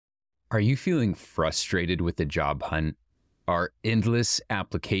Are you feeling frustrated with the job hunt? Are endless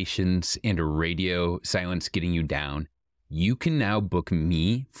applications and radio silence getting you down? You can now book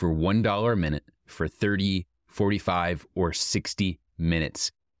me for $1 a minute for 30, 45, or 60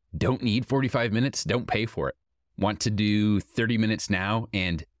 minutes. Don't need 45 minutes? Don't pay for it. Want to do 30 minutes now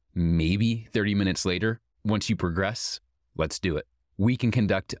and maybe 30 minutes later? Once you progress, let's do it. We can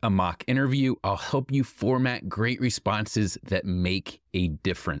conduct a mock interview. I'll help you format great responses that make a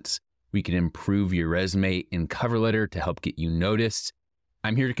difference. We can improve your resume and cover letter to help get you noticed.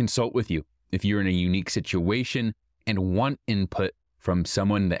 I'm here to consult with you if you're in a unique situation and want input from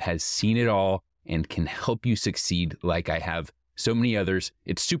someone that has seen it all and can help you succeed like I have so many others.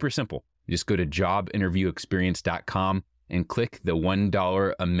 It's super simple. Just go to jobinterviewexperience.com and click the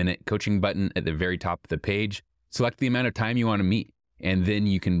 $1 a minute coaching button at the very top of the page. Select the amount of time you want to meet, and then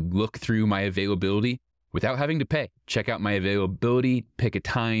you can look through my availability without having to pay. Check out my availability, pick a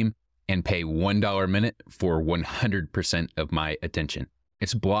time, and pay $1 a minute for 100% of my attention.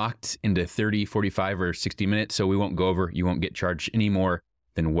 It's blocked into 30, 45, or 60 minutes, so we won't go over. You won't get charged any more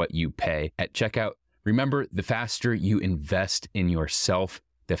than what you pay at checkout. Remember, the faster you invest in yourself,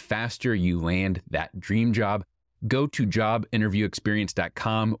 the faster you land that dream job. Go to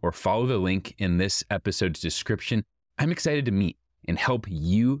jobinterviewexperience.com or follow the link in this episode's description. I'm excited to meet and help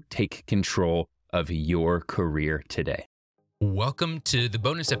you take control of your career today. Welcome to the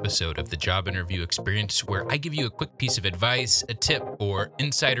bonus episode of the Job Interview Experience, where I give you a quick piece of advice, a tip, or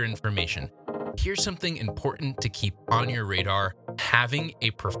insider information. Here's something important to keep on your radar. Having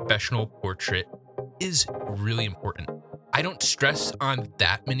a professional portrait is really important. I don't stress on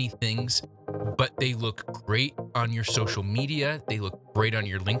that many things, but they look great on your social media. They look great on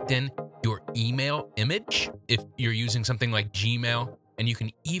your LinkedIn, your email image, if you're using something like Gmail, and you can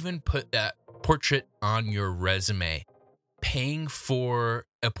even put that portrait on your resume. Paying for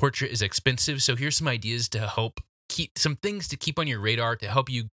a portrait is expensive, so here's some ideas to help some things to keep on your radar to help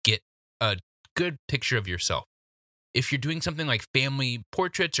you get a good picture of yourself. If you're doing something like family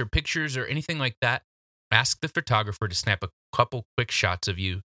portraits or pictures or anything like that, ask the photographer to snap a couple quick shots of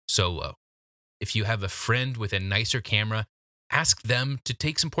you solo. If you have a friend with a nicer camera, ask them to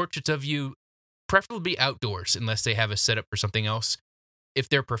take some portraits of you, preferably outdoors, unless they have a setup for something else. If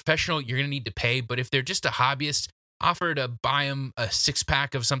they're professional, you're going to need to pay, but if they're just a hobbyist, offer to buy them a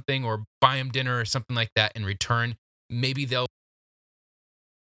 6-pack of something or buy them dinner or something like that in return. Maybe the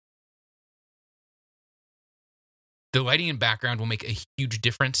lighting and background will make a huge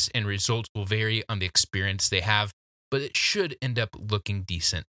difference, and results will vary on the experience they have, but it should end up looking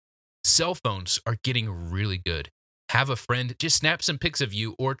decent. Cell phones are getting really good. Have a friend just snap some pics of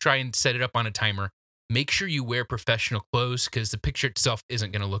you or try and set it up on a timer. Make sure you wear professional clothes because the picture itself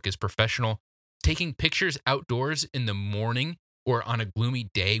isn't going to look as professional. Taking pictures outdoors in the morning or on a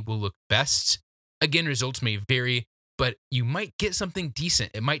gloomy day will look best. Again, results may vary, but you might get something decent.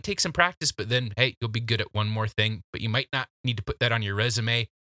 It might take some practice, but then, hey, you'll be good at one more thing, but you might not need to put that on your resume.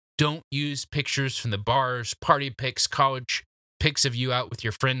 Don't use pictures from the bars, party pics, college pics of you out with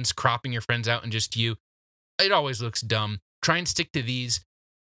your friends, cropping your friends out and just you. It always looks dumb. Try and stick to these.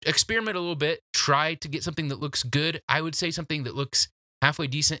 Experiment a little bit. Try to get something that looks good. I would say something that looks halfway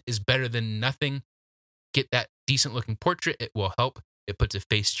decent is better than nothing. Get that decent looking portrait. It will help. It puts a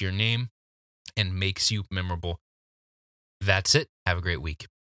face to your name and makes you memorable. That's it. Have a great week.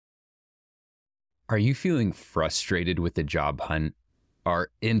 Are you feeling frustrated with the job hunt? Are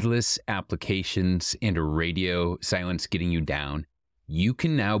endless applications and radio silence getting you down? You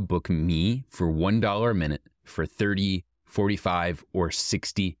can now book me for $1 a minute for 30, 45, or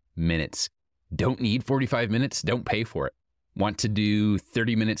 60 minutes. Don't need 45 minutes? Don't pay for it. Want to do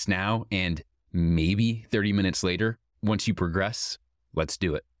 30 minutes now and maybe 30 minutes later? Once you progress, let's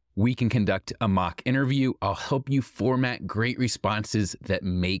do it. We can conduct a mock interview. I'll help you format great responses that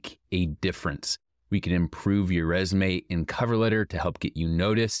make a difference. We can improve your resume and cover letter to help get you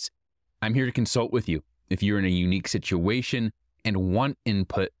noticed. I'm here to consult with you if you're in a unique situation and want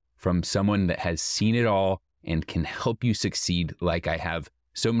input from someone that has seen it all and can help you succeed like I have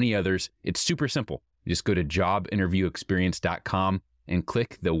so many others. It's super simple. Just go to jobinterviewexperience.com and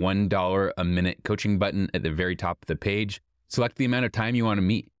click the $1 a minute coaching button at the very top of the page. Select the amount of time you want to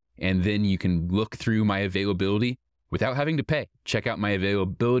meet, and then you can look through my availability without having to pay. Check out my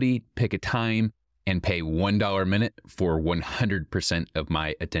availability, pick a time, and pay $1 a minute for 100% of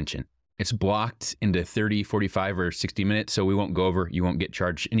my attention. It's blocked into 30, 45, or 60 minutes, so we won't go over. You won't get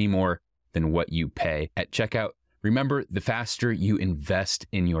charged any more than what you pay at checkout. Remember, the faster you invest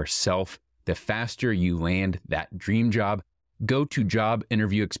in yourself, the faster you land that dream job. Go to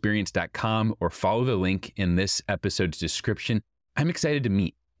jobinterviewexperience.com or follow the link in this episode's description. I'm excited to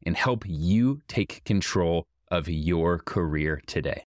meet and help you take control of your career today.